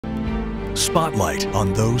Spotlight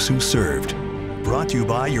on those who served. Brought to you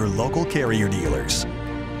by your local carrier dealers.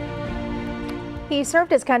 He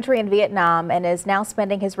served his country in Vietnam and is now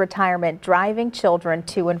spending his retirement driving children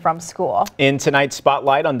to and from school. In tonight's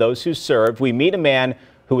Spotlight on those who served, we meet a man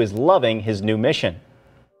who is loving his new mission.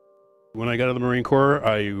 When I got out of the Marine Corps,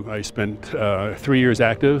 I spent 3 years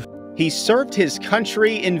active. He served his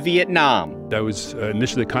country in Vietnam. I was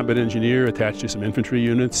initially a combat engineer attached to some infantry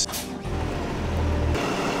units.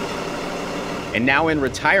 And now in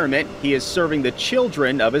retirement, he is serving the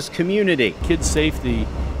children of his community. Kids' safety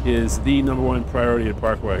is the #1 priority at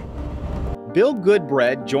Parkway. Bill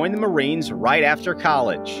Goodbread joined the Marines right after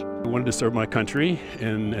college. I wanted to serve my country,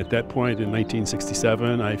 and at that point in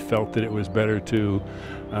 1967, I felt that it was better to,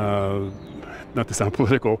 not to sound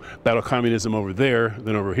political, battle communism over there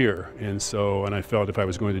than over here. And I felt if I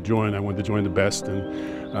was going to join, I wanted to join the best,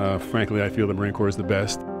 and frankly, I feel the Marine Corps is the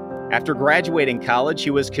best. After graduating college,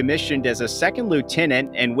 he was commissioned as a second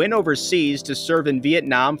lieutenant and went overseas to serve in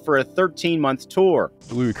Vietnam for a 13-month tour.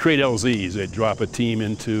 We would create LZs. They'd drop a team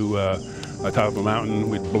into top of a mountain,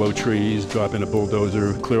 we'd blow trees, drop in a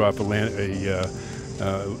bulldozer, clear off a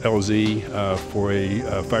LZ for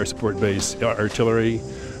a fire support base, artillery.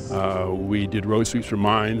 We did road sweeps for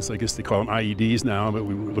mines. I guess they call them IEDs now, but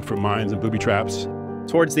we would look for mines and booby traps.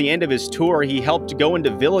 Towards the end of his tour, he helped go into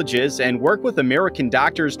villages and work with American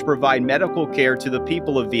doctors to provide medical care to the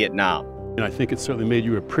people of Vietnam. And I think it certainly made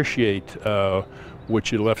you appreciate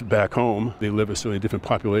what you left back home. They live a certainly different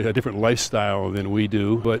population, a different lifestyle than we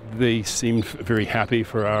do, but they seemed very happy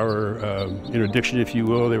for our interdiction, if you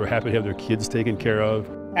will. They were happy to have their kids taken care of.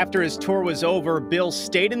 After his tour was over, Bill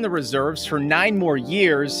stayed in the reserves for 9 more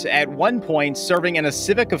years, at one point serving in a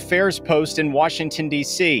civic affairs post in Washington,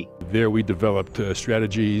 D.C. There we developed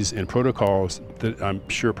strategies and protocols that I'm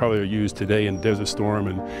sure probably are used today in Desert Storm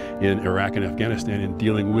and in Iraq and Afghanistan in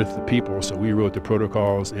dealing with the people. So we wrote the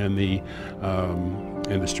protocols and the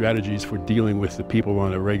strategies for dealing with the people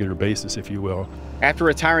on a regular basis, if you will. After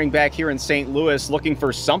retiring back here in St. Louis looking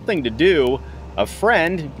for something to do, a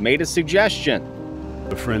friend made a suggestion.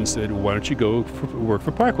 A friend said, "Why don't you go work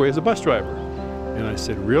for Parkway as a bus driver?" And I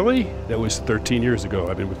said, "Really?" That was 13 years ago.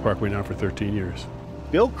 I've been with Parkway now for 13 years.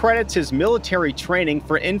 Bill credits his military training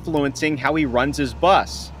for influencing how he runs his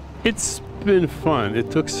bus. It's been fun.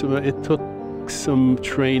 It took some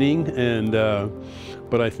training, and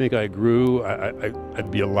but I think I grew.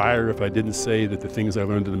 I'd be a liar if I didn't say that the things I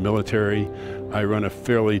learned in the military. I run a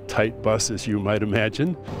fairly tight bus, as you might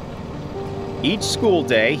imagine. Each school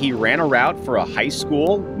day, he ran a route for a high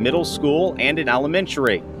school, middle school, and an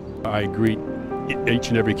elementary. I greet each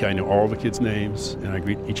and every kid. I know all the kids' names, and I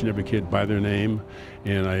greet each and every kid by their name.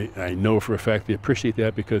 And I know for a fact they appreciate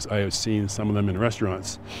that because I have seen some of them in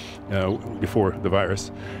restaurants before the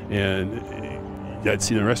virus. And I'd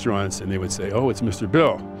see them in restaurants, and they would say, "Oh, it's Mr.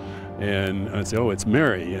 Bill." And I'd say, "Oh, it's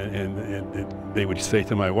Mary." And they would say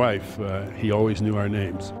to my wife, "He always knew our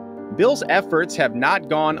names." Bill's efforts have not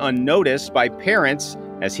gone unnoticed by parents,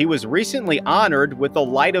 as he was recently honored with the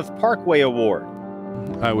Light of Parkway Award.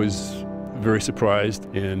 I was very surprised,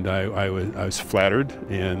 and I was flattered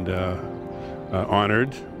and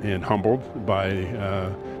honored and humbled by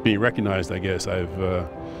being recognized, I guess. I've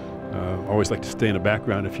always liked to stay in the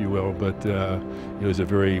background, if you will, but it was a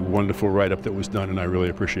very wonderful write-up that was done, and I really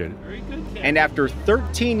appreciate it. And after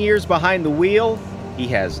 13 years behind the wheel, he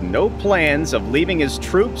has no plans of leaving his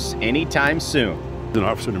troops anytime soon. As an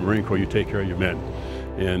officer in the Marine Corps, you take care of your men.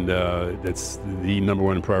 And that's the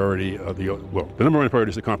 #1 priority of the #1 priority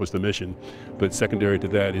is to accomplish the mission, but secondary to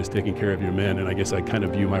that is taking care of your men. And I guess I kind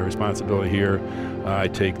of view my responsibility here. I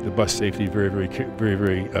take the bus safety very, very, very,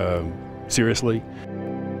 very seriously.